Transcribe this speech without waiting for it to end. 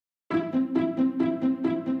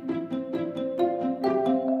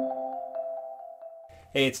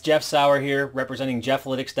Hey, it's Jeff Sauer here, representing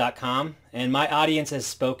Jefflytics.com, and my audience has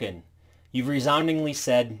spoken. You've resoundingly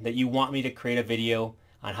said that you want me to create a video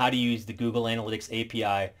on how to use the Google Analytics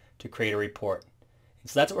API to create a report.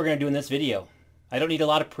 And so that's what we're going to do in this video. I don't need a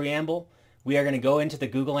lot of preamble. We are going to go into the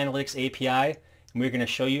Google Analytics API, and we're going to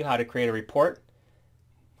show you how to create a report.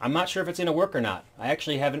 I'm not sure if it's going to work or not. I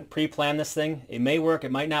actually haven't pre-planned this thing. It may work,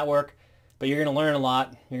 it might not work, but you're going to learn a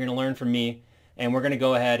lot. You're going to learn from me. And we're going to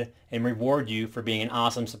go ahead and reward you for being an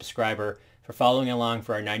awesome subscriber, for following along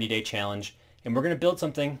for our 90-day challenge. And we're going to build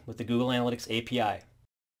something with the Google Analytics API.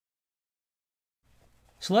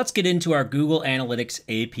 So let's get into our Google Analytics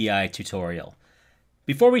API tutorial.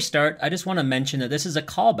 Before we start, I just want to mention that this is a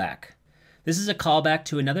callback. This is a callback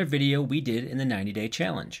to another video we did in the 90-day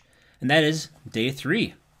challenge. And that is day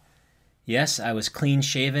 3. Yes, I was clean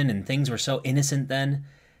shaven and things were so innocent then.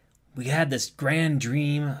 We had this grand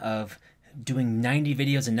dream of doing 90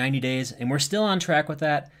 videos in 90 days, and we're still on track with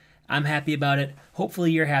that. I'm happy about it. Hopefully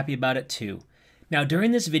you're happy about it too. Now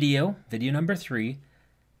during this video, video number 3,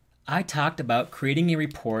 I talked about creating a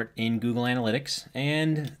report in Google Analytics,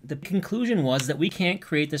 and the conclusion was that we can't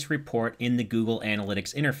create this report in the Google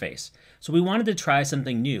Analytics interface. So we wanted to try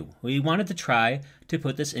something new. We wanted to try to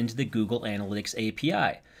put this into the Google Analytics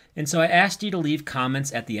API. And so I asked you to leave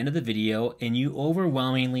comments at the end of the video, and you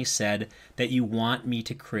overwhelmingly said that you want me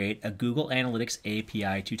to create a Google Analytics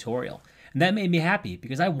API tutorial. And that made me happy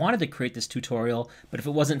because I wanted to create this tutorial, but if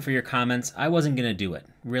it wasn't for your comments, I wasn't going to do it.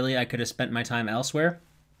 Really, I could have spent my time elsewhere.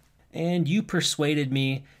 And you persuaded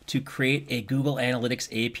me to create a Google Analytics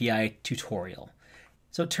API tutorial.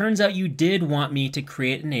 So it turns out you did want me to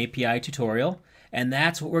create an API tutorial, and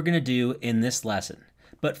that's what we're going to do in this lesson.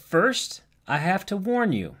 But first, I have to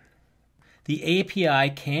warn you. The API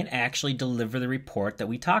can't actually deliver the report that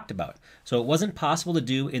we talked about. So it wasn't possible to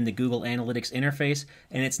do in the Google Analytics interface,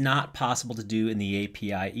 and it's not possible to do in the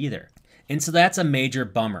API either. And so that's a major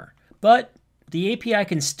bummer. But the API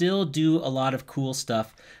can still do a lot of cool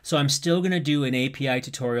stuff, so I'm still going to do an API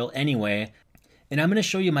tutorial anyway, and I'm going to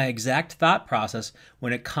show you my exact thought process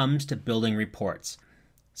when it comes to building reports.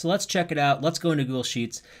 So let's check it out. Let's go into Google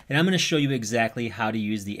Sheets, and I'm going to show you exactly how to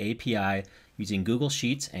use the API using Google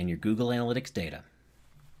Sheets and your Google Analytics data.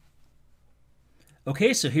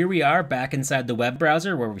 Okay, so here we are back inside the web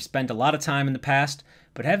browser where we spent a lot of time in the past,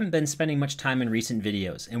 but haven't been spending much time in recent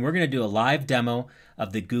videos. And we're going to do a live demo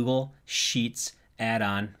of the Google Sheets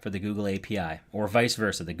add-on for the Google API, or vice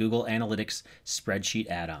versa, the Google Analytics spreadsheet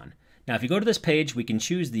add-on. Now, if you go to this page, we can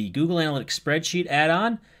choose the Google Analytics spreadsheet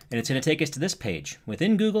add-on, and it's going to take us to this page.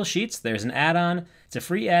 Within Google Sheets, there's an add-on. It's a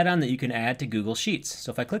free add-on that you can add to Google Sheets.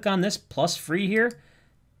 So if I click on this plus free here,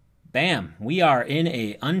 bam, we are in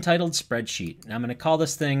a untitled spreadsheet. And I'm going to call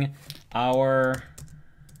this thing our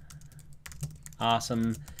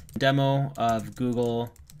awesome demo of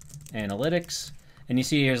Google Analytics. And you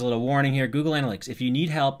see here's a little warning here, Google Analytics. If you need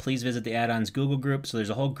help, please visit the add-ons Google group. So there's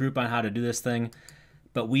a whole group on how to do this thing.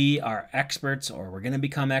 But we are experts, or we're going to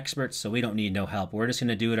become experts, so we don't need no help. We're just going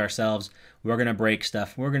to do it ourselves. We're going to break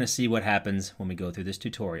stuff. We're going to see what happens when we go through this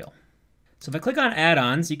tutorial. So if I click on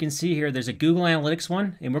add-ons, you can see here there's a Google Analytics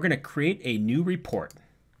one, and we're going to create a new report.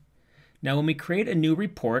 Now when we create a new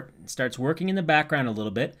report, it starts working in the background a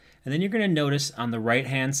little bit, and then you're going to notice on the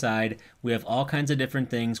right-hand side, we have all kinds of different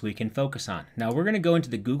things we can focus on. Now we're going to go into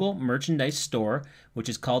the Google Merchandise Store, which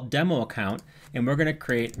is called Demo Account, and we're going to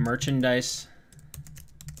create Merchandise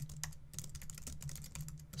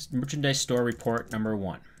Store Report number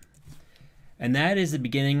 1. And that is the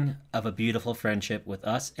beginning of a beautiful friendship with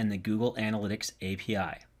us and the Google Analytics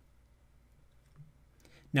API.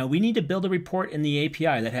 Now we need to build a report in the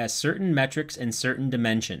API that has certain metrics and certain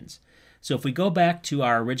dimensions. So if we go back to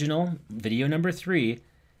our original video number 3,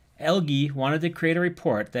 Helgi wanted to create a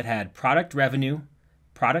report that had product revenue,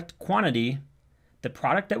 product quantity, the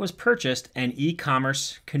product that was purchased, and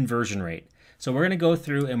e-commerce conversion rate. So we're going to go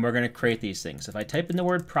through and we're going to create these things. If I type in the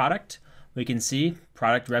word product, we can see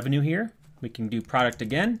product revenue here. We can do product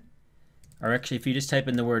again. Or actually, if you just type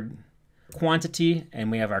in the word quantity,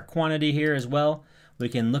 and we have our quantity here as well, we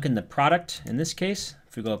can look in the product in this case.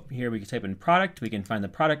 If we go up here, we can type in product, we can find the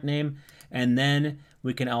product name, and then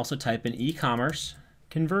we can also type in e-commerce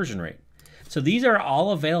conversion rate. So these are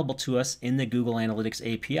all available to us in the Google Analytics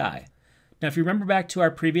API. Now, if you remember back to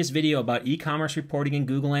our previous video about e-commerce reporting in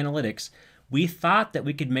Google Analytics, we thought that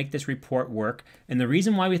we could make this report work, and the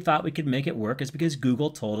reason why we thought we could make it work is because Google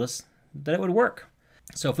told us that it would work.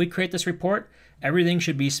 So if we create this report, everything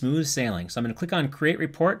should be smooth sailing. So I'm going to click on Create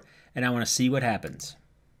Report, and I want to see what happens.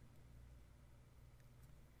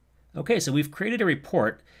 Okay, so we've created a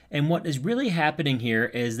report, and what is really happening here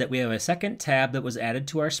is that we have a second tab that was added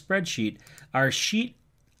to our spreadsheet. Our sheet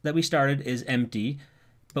that we started is empty,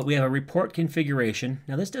 but we have a report configuration.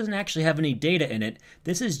 Now this doesn't actually have any data in it.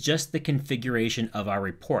 This is just the configuration of our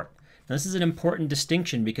report. Now this is an important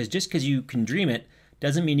distinction because just because you can dream it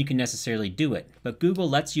doesn't mean you can necessarily do it. But Google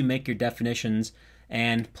lets you make your definitions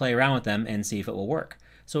and play around with them and see if it will work.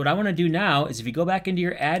 So what I want to do now is if you go back into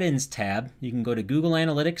your add-ins tab, you can go to Google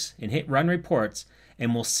Analytics and hit Run Reports,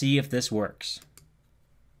 and we'll see if this works.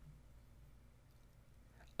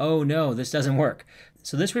 Oh no, this doesn't work.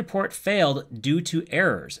 So this report failed due to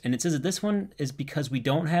errors, and it says that this one is because we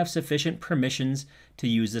don't have sufficient permissions to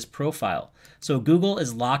use this profile. So Google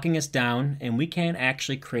is locking us down, and we can't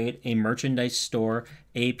actually create a merchandise store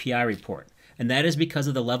API report. And that is because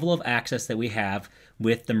of the level of access that we have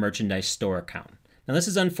with the merchandise store account. Now this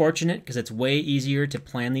is unfortunate because it's way easier to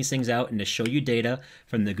plan these things out and to show you data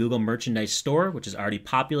from the Google Merchandise Store, which is already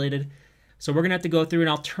populated. So we're going to have to go through an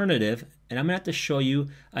alternative, and I'm going to have to show you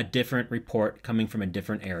a different report coming from a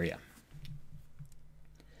different area.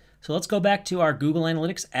 So let's go back to our Google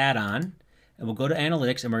Analytics add-on, and we'll go to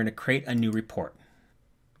Analytics, and we're going to create a new report.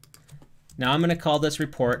 Now I'm going to call this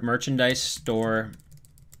report Merchandise Store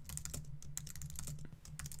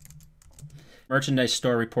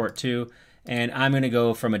Report 2, and I'm going to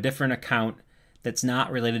go from a different account that's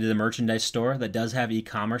not related to the merchandise store that does have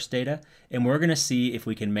e-commerce data, and we're going to see if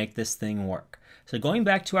we can make this thing work. So going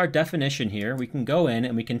back to our definition here, we can go in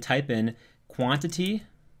and we can type in quantity.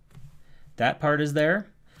 That part is there.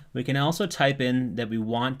 We can also type in that we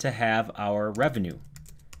want to have our revenue,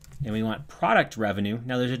 and we want product revenue.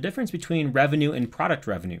 Now there's a difference between revenue and product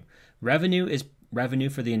revenue. Revenue is revenue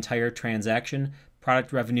for the entire transaction.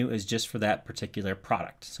 Product revenue is just for that particular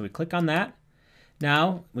product. So we click on that.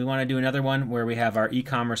 Now we want to do another one where we have our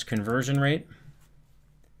e-commerce conversion rate.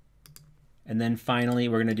 And then finally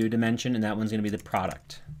we're going to do a dimension, and that one's going to be the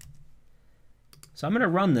product. So I'm going to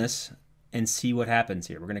run this and see what happens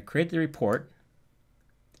here. We're going to create the report.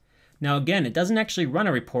 Now again, it doesn't actually run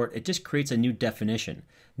a report, it just creates a new definition.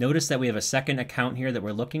 Notice that we have a second account here that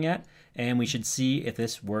we're looking at, and we should see if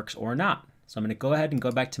this works or not. So I'm going to go ahead and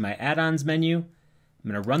go back to my add-ons menu.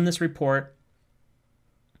 I'm going to run this report.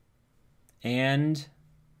 And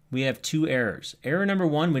we have two errors. Error number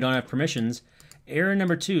one, we don't have permissions. Error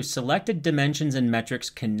number two, selected dimensions and metrics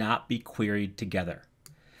cannot be queried together.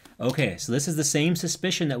 Okay, so this is the same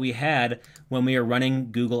suspicion that we had when we were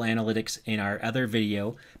running Google Analytics in our other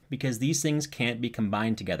video, because these things can't be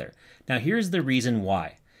combined together. Now here's the reason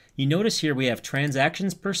why. You notice here we have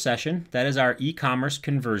transactions per session, that is our e-commerce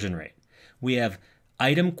conversion rate. We have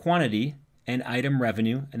item quantity and item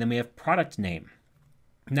revenue, and then we have product name.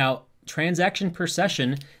 Now, transaction per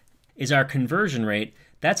session is our conversion rate.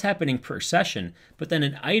 That's happening per session, but then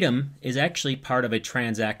an item is actually part of a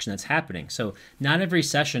transaction that's happening. So not every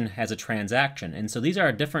session has a transaction, and so these are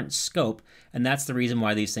a different scope, and that's the reason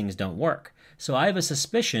why these things don't work. So I have a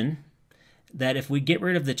suspicion that if we get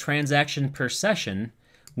rid of the transaction per session,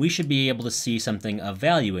 we should be able to see something of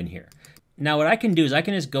value in here. Now what I can do is I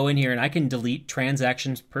can just go in here and I can delete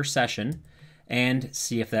transactions per session and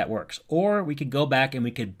see if that works. Or we could go back and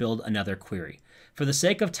we could build another query. For the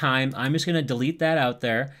sake of time, I'm just going to delete that out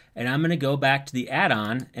there, and I'm going to go back to the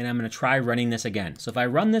add-on, and I'm going to try running this again. So if I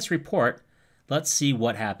run this report, let's see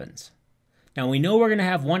what happens. Now we know we're going to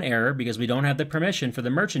have one error because we don't have the permission for the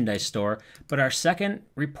merchandise store, but our second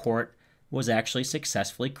report was actually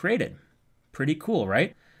successfully created. Pretty cool,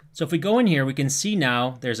 right? So if we go in here, we can see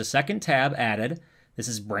now there's a second tab added. This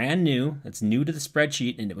is brand new. It's new to the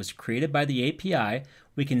spreadsheet, and it was created by the API.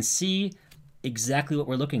 We can see exactly what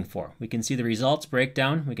we're looking for. We can see the results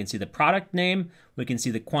breakdown. We can see the product name. We can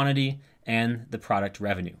see the quantity and the product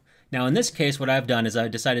revenue. Now in this case, what I've done is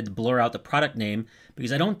I've decided to blur out the product name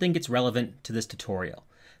because I don't think it's relevant to this tutorial.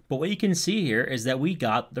 But what you can see here is that we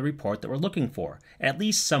got the report that we're looking for, at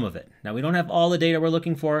least some of it. Now we don't have all the data we're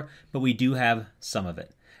looking for, but we do have some of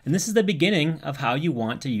it. And this is the beginning of how you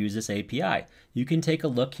want to use this API. You can take a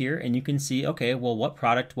look here and you can see, okay, well, what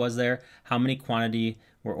product was there, how many quantity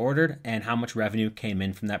were ordered, and how much revenue came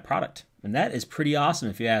in from that product. And that is pretty awesome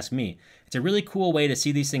if you ask me. It's a really cool way to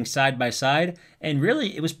see these things side by side, and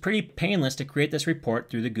really it was pretty painless to create this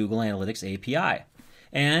report through the Google Analytics API.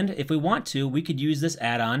 And if we want to, we could use this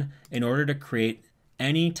add-on in order to create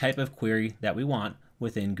any type of query that we want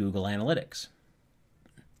within Google Analytics.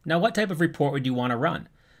 Now, what type of report would you want to run?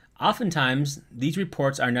 Oftentimes, these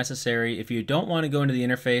reports are necessary if you don't want to go into the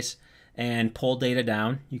interface and pull data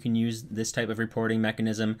down. You can use this type of reporting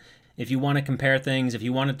mechanism. If you want to compare things, if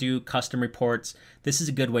you want to do custom reports, this is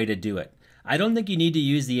a good way to do it. I don't think you need to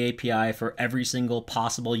use the API for every single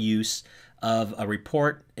possible use of a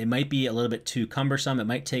report. It might be a little bit too cumbersome. It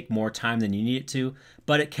might take more time than you need it to,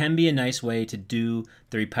 but it can be a nice way to do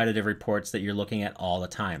the repetitive reports that you're looking at all the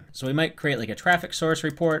time. So we might create like a traffic source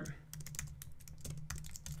report.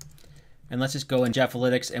 And let's just go in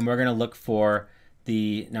Jeffalytics, and we're going to look for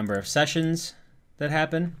the number of sessions that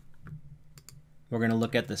happen. We're going to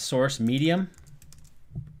look at the source medium.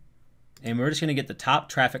 And we're just going to get the top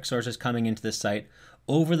traffic sources coming into this site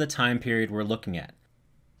over the time period we're looking at.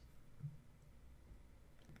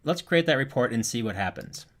 Let's create that report and see what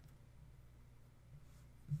happens.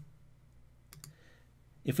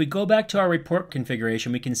 If we go back to our report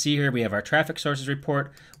configuration, we can see here we have our traffic sources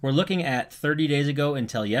report. We're looking at 30 days ago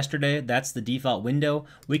until yesterday. That's the default window.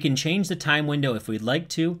 We can change the time window if we'd like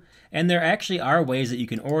to. And there actually are ways that you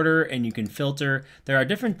can order and you can filter. There are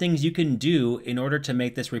different things you can do in order to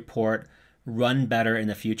make this report run better in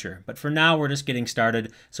the future. But for now, we're just getting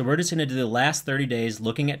started. So we're just going to do the last 30 days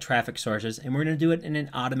looking at traffic sources, and we're going to do it in an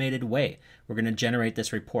automated way. We're going to generate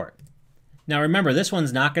this report. Now remember, this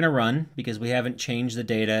one's not going to run because we haven't changed the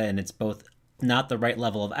data, and it's both not the right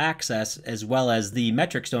level of access as well as the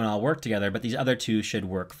metrics don't all work together, but these other two should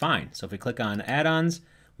work fine. So if we click on add-ons,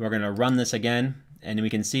 we're going to run this again, and we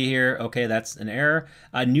can see here, okay, that's an error.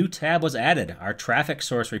 A new tab was added, our traffic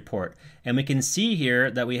source report. And we can see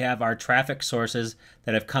here that we have our traffic sources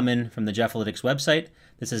that have come in from the Jeffalytics website.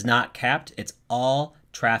 This is not capped, it's all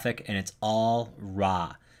traffic and it's all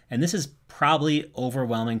raw. And this is probably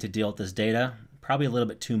overwhelming to deal with this data, probably a little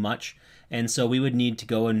bit too much. And so we would need to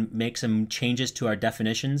go and make some changes to our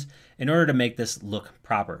definitions in order to make this look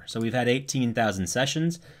proper. So we've had 18,000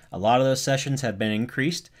 sessions. A lot of those sessions have been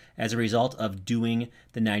increased as a result of doing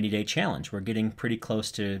the 90-day challenge. We're getting pretty close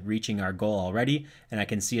to reaching our goal already, and I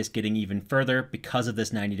can see us getting even further because of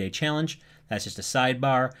this 90-day challenge. That's just a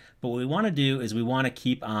sidebar. But what we want to do is we want to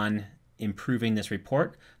keep on improving this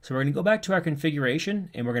report. So we're going to go back to our configuration,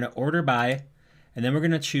 and we're going to order by, and then we're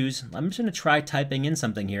going to choose, I'm just going to try typing in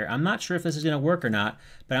something here. I'm not sure if this is going to work or not,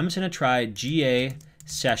 but I'm just going to try GA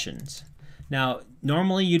sessions. Now,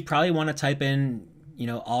 normally you'd probably want to type in,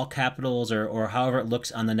 all capitals or however it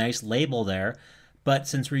looks on the nice label there. But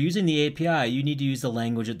since we're using the API, you need to use the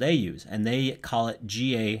language that they use, and they call it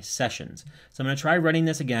GA sessions. So I'm going to try running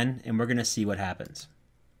this again, and we're going to see what happens.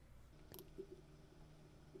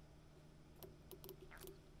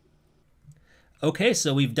 Okay,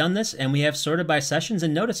 so we've done this and we have sorted by sessions,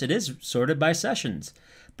 and notice it is sorted by sessions,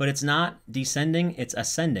 but it's not descending, it's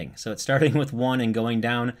ascending. So it's starting with 1 and going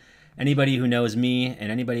down. Anybody who knows me and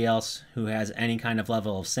anybody else who has any kind of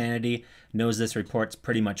level of sanity knows this report's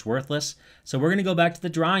pretty much worthless. So we're going to go back to the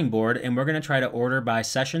drawing board and we're going to try to order by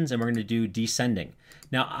sessions, and we're going to do descending.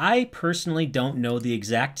 Now, I personally don't know the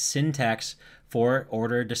exact syntax for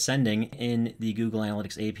order descending in the Google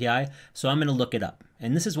Analytics API, so I'm going to look it up.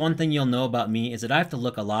 And this is one thing you'll know about me, is that I have to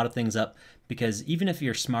look a lot of things up, because even if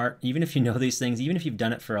you're smart, even if you know these things, even if you've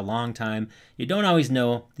done it for a long time, you don't always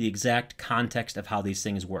know the exact context of how these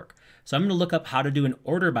things work. So I'm going to look up how to do an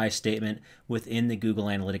order by statement within the Google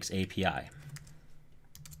Analytics API.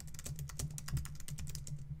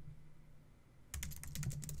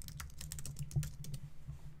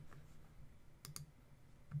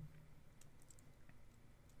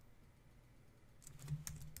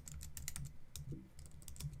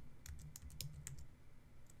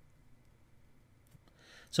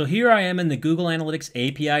 So here I am in the Google Analytics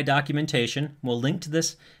API documentation. We'll link to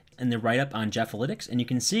this in the write-up on Jeffalytics, and you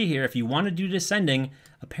can see here if you want to do descending,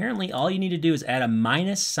 apparently all you need to do is add a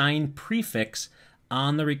minus sign prefix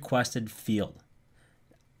on the requested field.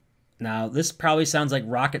 Now, this probably sounds like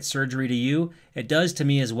rocket surgery to you. It does to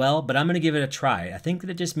me as well, but I'm going to give it a try. I think that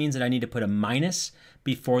it just means that I need to put a minus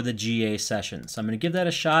before the GA session. So I'm going to give that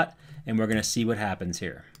a shot, and we're going to see what happens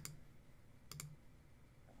here.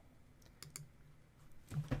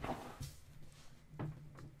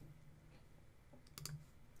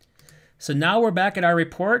 So now we're back at our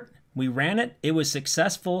report. We ran it, it was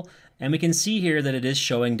successful, and we can see here that it is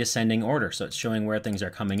showing descending order. So it's showing where things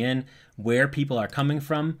are coming in, where people are coming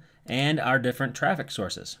from, and our different traffic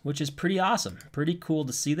sources, which is pretty awesome. Pretty cool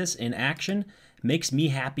to see this in action. Makes me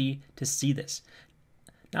happy to see this.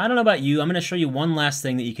 Now, I don't know about you, I'm going to show you one last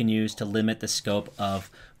thing that you can use to limit the scope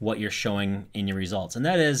of what you're showing in your results. And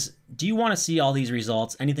that is, do you want to see all these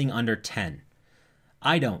results, anything under 10?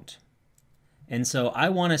 I don't. And so I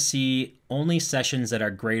want to see only sessions that are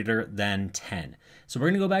greater than 10. So we're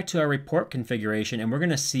going to go back to our report configuration, and we're going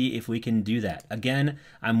to see if we can do that. Again,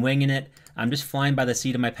 I'm winging it. I'm just flying by the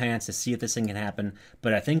seat of my pants to see if this thing can happen.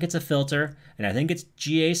 But I think it's a filter, and I think it's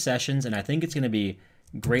GA sessions, and I think it's going to be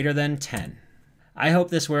greater than 10. I hope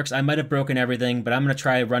this works. I might have broken everything, but I'm going to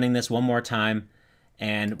try running this one more time.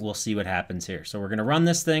 and we'll see what happens here. So we're going to run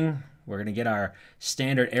this thing. We're going to get our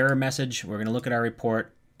standard error message. We're going to look at our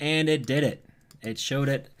report, and it did it. It showed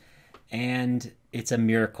it, and it's a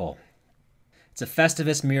miracle. It's a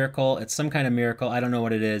Festivus miracle. It's some kind of miracle. I don't know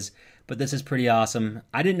what it is, but this is pretty awesome.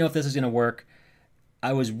 I didn't know if this was going to work.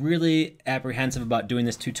 I was really apprehensive about doing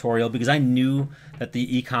this tutorial because I knew that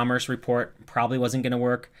the e-commerce report probably wasn't going to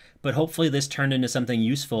work, but hopefully this turned into something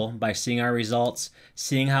useful by seeing our results,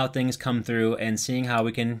 seeing how things come through, and seeing how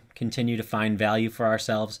we can continue to find value for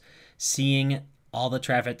ourselves, seeing all the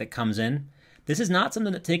traffic that comes in. This is not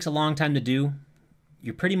something that takes a long time to do.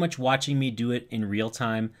 You're pretty much watching me do it in real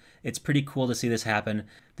time. It's pretty cool to see this happen.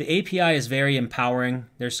 The API is very empowering.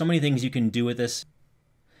 There's so many things you can do with this.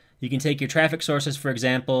 You can take your traffic sources, for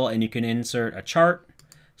example, and you can insert a chart.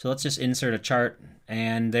 So let's just insert a chart,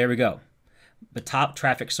 and there we go. The top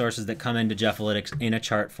traffic sources that come into Jeffalytics in a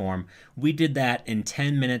chart form. We did that in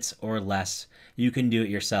 10 minutes or less. You can do it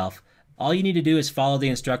yourself. All you need to do is follow the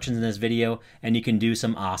instructions in this video, and you can do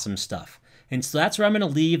some awesome stuff. And so that's where I'm going to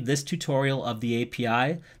leave this tutorial of the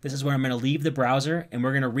API. This is where I'm going to leave the browser, and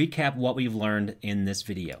we're going to recap what we've learned in this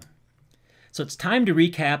video. So it's time to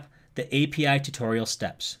recap the API tutorial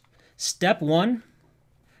steps. Step 1,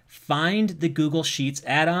 find the Google Sheets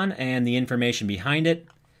add-on and the information behind it.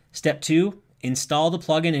 Step 2, install the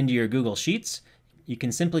plugin into your Google Sheets. You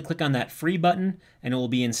can simply click on that free button and it will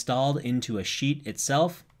be installed into a sheet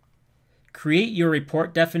itself. Create your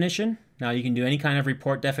report definition. Now you can do any kind of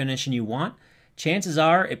report definition you want. Chances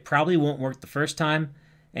are it probably won't work the first time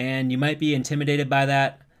and you might be intimidated by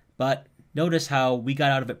that, but notice how we got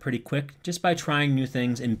out of it pretty quick just by trying new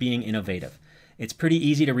things and being innovative. It's pretty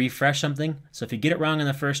easy to refresh something, so if you get it wrong on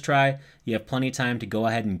the first try, you have plenty of time to go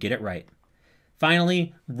ahead and get it right.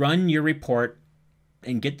 Finally, run your report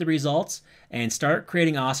and get the results and start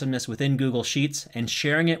creating awesomeness within Google Sheets and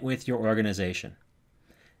sharing it with your organization.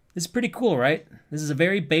 This is pretty cool, right? This is a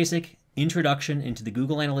very basic introduction into the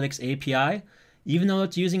Google Analytics API. Even though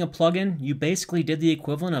it's using a plugin, you basically did the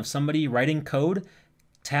equivalent of somebody writing code,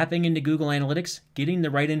 tapping into Google Analytics, getting the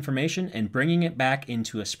right information, and bringing it back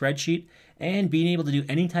into a spreadsheet, and being able to do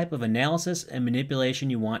any type of analysis and manipulation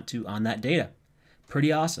you want to on that data.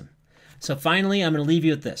 Pretty awesome. So finally, I'm going to leave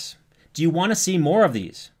you with this. Do you want to see more of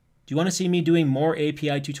these? Do you want to see me doing more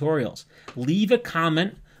API tutorials? Leave a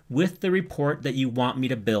comment with the report that you want me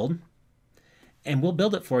to build, and we'll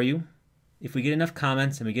build it for you. If we get enough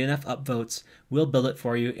comments and we get enough upvotes, we'll build it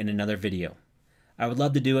for you in another video. I would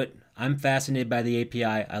love to do it. I'm fascinated by the API.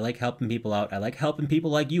 I like helping people out. I like helping people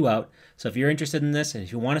like you out. So if you're interested in this and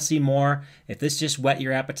if you want to see more, if this just whet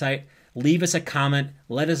your appetite, leave us a comment.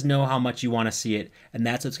 Let us know how much you want to see it, and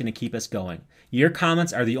that's what's going to keep us going. Your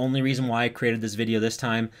comments are the only reason why I created this video this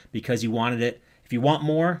time, because you wanted it. If you want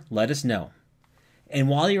more, let us know. And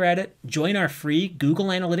while you're at it, join our free Google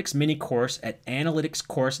Analytics mini course at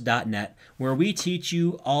analyticscourse.net, where we teach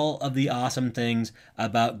you all of the awesome things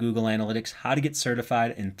about Google Analytics, how to get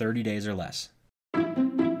certified in 30 days or less.